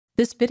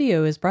This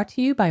video is brought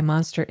to you by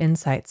Monster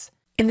Insights.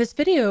 In this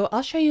video,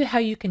 I'll show you how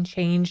you can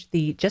change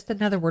the just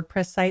another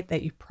WordPress site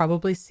that you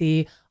probably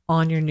see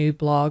on your new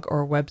blog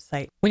or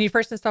website. When you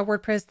first install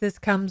WordPress, this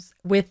comes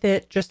with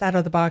it just out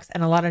of the box,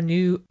 and a lot of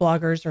new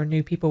bloggers or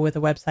new people with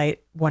a website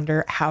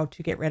wonder how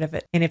to get rid of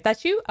it. And if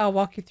that's you, I'll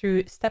walk you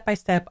through step by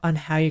step on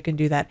how you can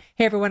do that.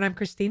 Hey everyone, I'm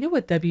Christina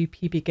with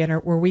WP Beginner,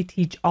 where we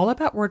teach all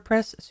about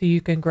WordPress so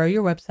you can grow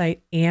your website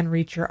and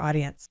reach your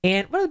audience.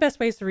 And one of the best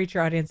ways to reach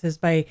your audience is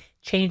by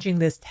changing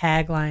this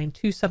tagline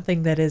to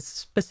something that is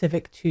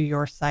specific to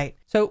your site.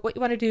 So what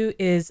you want to do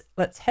is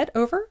let's head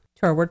over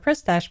to our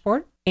WordPress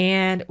dashboard,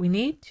 and we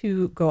need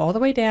to go all the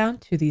way down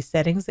to the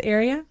settings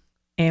area,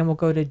 and we'll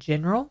go to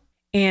general,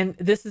 and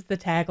this is the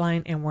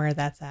tagline and where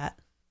that's at.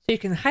 So you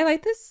can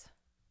highlight this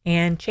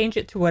and change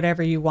it to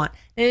whatever you want.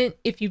 And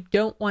if you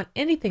don't want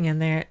anything in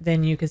there,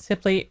 then you can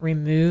simply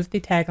remove the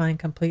tagline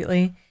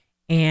completely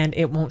and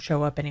it won't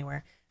show up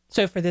anywhere.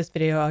 So for this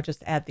video, I'll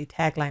just add the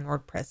tagline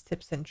WordPress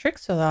tips and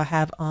tricks so that I'll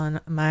have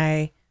on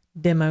my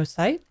demo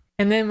site.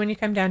 And then when you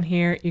come down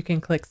here, you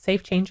can click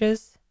Save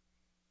Changes.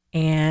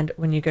 And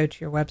when you go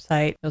to your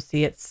website, you'll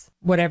see it's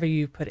whatever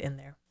you put in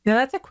there. Now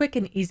that's a quick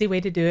and easy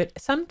way to do it.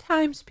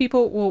 Sometimes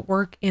people will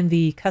work in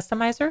the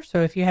customizer.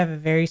 So if you have a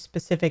very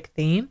specific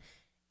theme,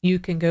 you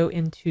can go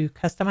into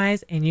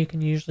customize and you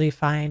can usually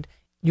find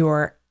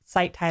your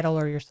site title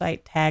or your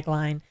site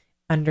tagline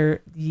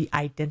under the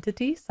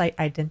identity, site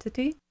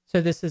identity. So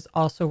this is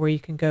also where you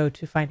can go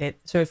to find it.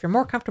 So if you're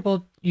more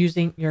comfortable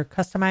using your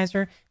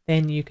customizer,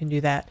 then you can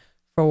do that.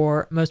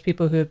 For most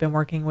people who have been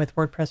working with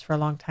WordPress for a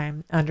long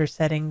time, under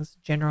settings,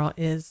 general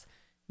is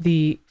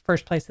the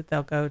first place that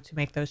they'll go to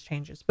make those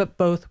changes, but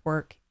both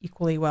work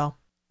equally well.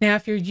 Now,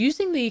 if you're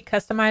using the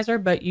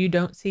customizer, but you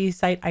don't see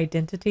site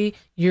identity,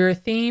 your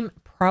theme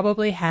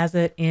probably has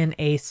it in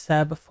a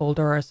subfolder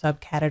or a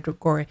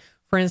subcategory.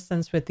 For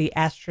instance, with the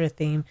Astra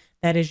theme,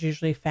 that is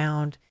usually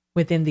found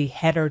within the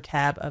header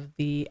tab of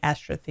the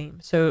Astra theme.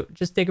 So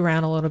just dig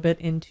around a little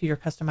bit into your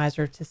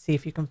customizer to see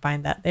if you can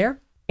find that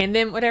there. And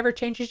then whatever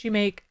changes you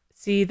make,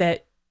 see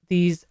that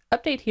these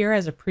update here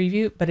as a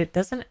preview, but it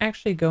doesn't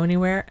actually go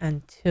anywhere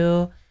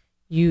until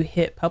you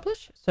hit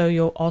publish. So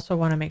you'll also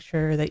want to make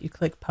sure that you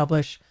click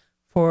publish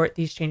for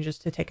these changes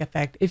to take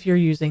effect if you're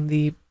using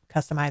the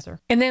customizer.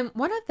 And then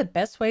one of the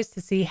best ways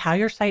to see how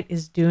your site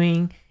is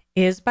doing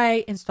is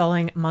by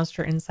installing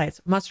Monster Insights.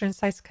 Monster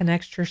Insights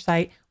connects your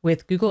site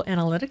with Google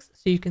Analytics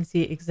so you can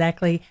see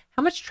exactly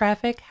how much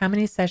traffic, how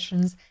many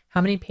sessions,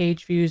 how many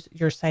page views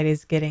your site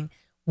is getting.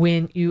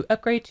 When you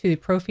upgrade to the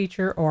Pro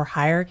feature or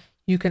higher,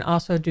 you can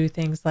also do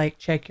things like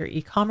check your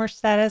e-commerce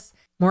status,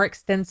 more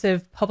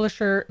extensive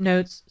publisher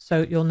notes,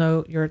 so you'll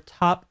know your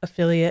top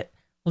affiliate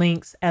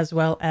links as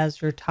well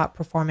as your top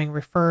performing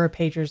referrer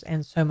pages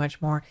and so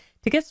much more.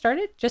 To get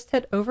started, just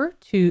head over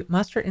to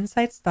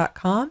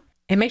monsterinsights.com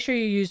and make sure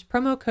you use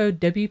promo code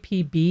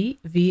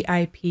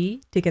WPBVIP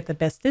to get the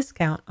best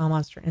discount on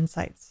Monster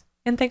Insights.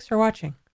 And thanks for watching.